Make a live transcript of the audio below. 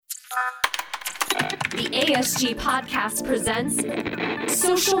The ASG Podcast presents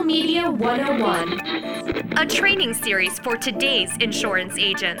Social Media 101, a training series for today's insurance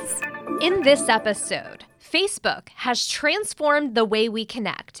agents. In this episode, Facebook has transformed the way we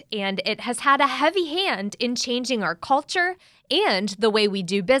connect, and it has had a heavy hand in changing our culture and the way we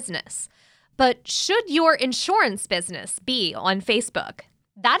do business. But should your insurance business be on Facebook?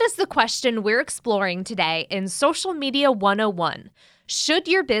 That is the question we're exploring today in Social Media 101. Should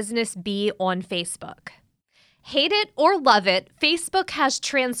your business be on Facebook? Hate it or love it, Facebook has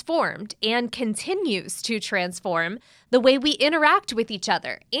transformed and continues to transform the way we interact with each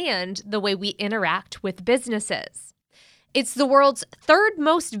other and the way we interact with businesses. It's the world's third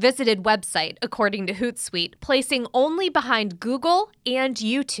most visited website, according to Hootsuite, placing only behind Google and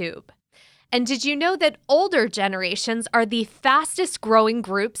YouTube. And did you know that older generations are the fastest growing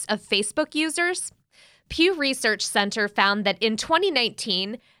groups of Facebook users? Pew Research Center found that in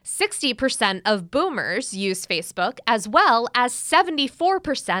 2019, 60% of boomers use Facebook, as well as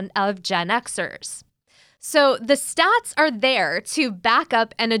 74% of Gen Xers. So the stats are there to back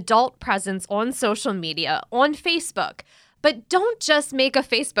up an adult presence on social media, on Facebook. But don't just make a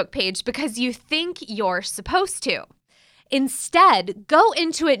Facebook page because you think you're supposed to. Instead, go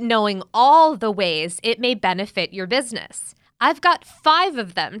into it knowing all the ways it may benefit your business. I've got 5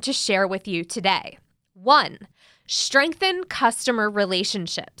 of them to share with you today. 1. Strengthen customer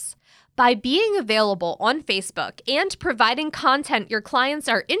relationships. By being available on Facebook and providing content your clients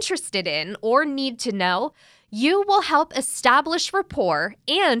are interested in or need to know, you will help establish rapport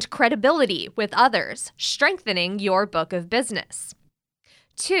and credibility with others, strengthening your book of business.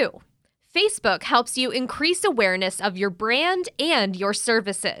 2. Facebook helps you increase awareness of your brand and your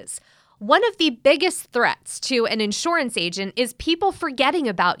services. One of the biggest threats to an insurance agent is people forgetting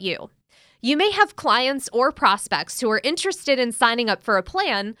about you. You may have clients or prospects who are interested in signing up for a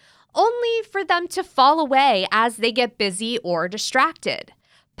plan, only for them to fall away as they get busy or distracted.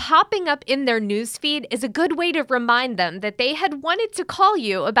 Popping up in their newsfeed is a good way to remind them that they had wanted to call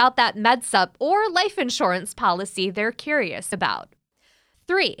you about that MedSup or life insurance policy they're curious about.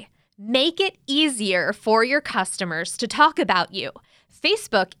 3. Make it easier for your customers to talk about you.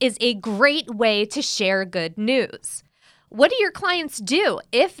 Facebook is a great way to share good news. What do your clients do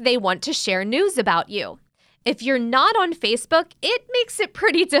if they want to share news about you? If you're not on Facebook, it makes it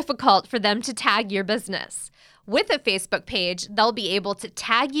pretty difficult for them to tag your business. With a Facebook page, they'll be able to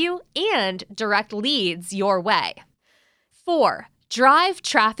tag you and direct leads your way. 4. Drive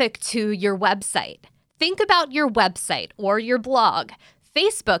traffic to your website. Think about your website or your blog.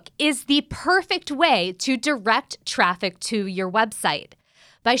 Facebook is the perfect way to direct traffic to your website.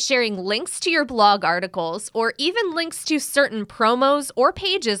 By sharing links to your blog articles or even links to certain promos or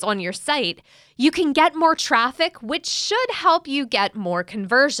pages on your site, you can get more traffic, which should help you get more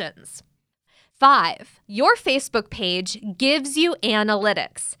conversions. 5. Your Facebook page gives you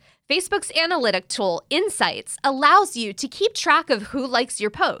analytics. Facebook's analytic tool, Insights, allows you to keep track of who likes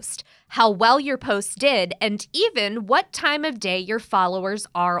your post, how well your post did, and even what time of day your followers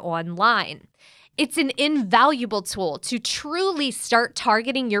are online. It's an invaluable tool to truly start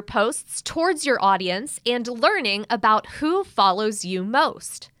targeting your posts towards your audience and learning about who follows you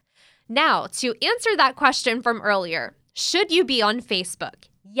most. Now, to answer that question from earlier, should you be on Facebook?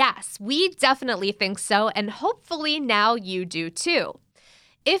 Yes, we definitely think so, and hopefully now you do too.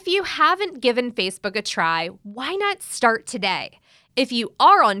 If you haven't given Facebook a try, why not start today? If you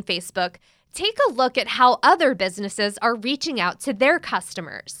are on Facebook, take a look at how other businesses are reaching out to their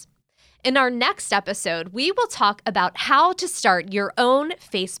customers. In our next episode, we will talk about how to start your own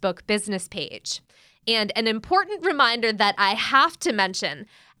Facebook business page. And an important reminder that I have to mention,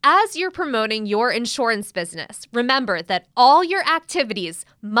 as you're promoting your insurance business, remember that all your activities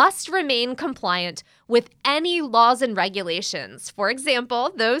must remain compliant with any laws and regulations. For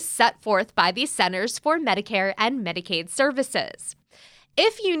example, those set forth by the Centers for Medicare and Medicaid Services.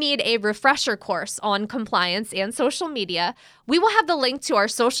 If you need a refresher course on compliance and social media, we will have the link to our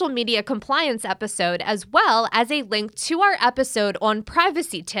social media compliance episode as well as a link to our episode on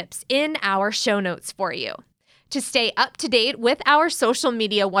privacy tips in our show notes for you. To stay up to date with our Social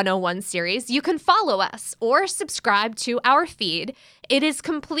Media 101 series, you can follow us or subscribe to our feed. It is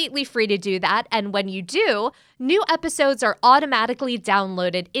completely free to do that, and when you do, new episodes are automatically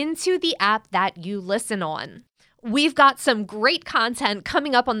downloaded into the app that you listen on. We've got some great content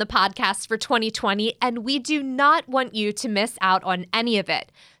coming up on the podcast for 2020, and we do not want you to miss out on any of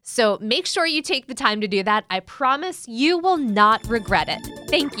it. So make sure you take the time to do that. I promise you will not regret it.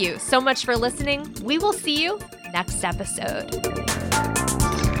 Thank you so much for listening. We will see you next episode.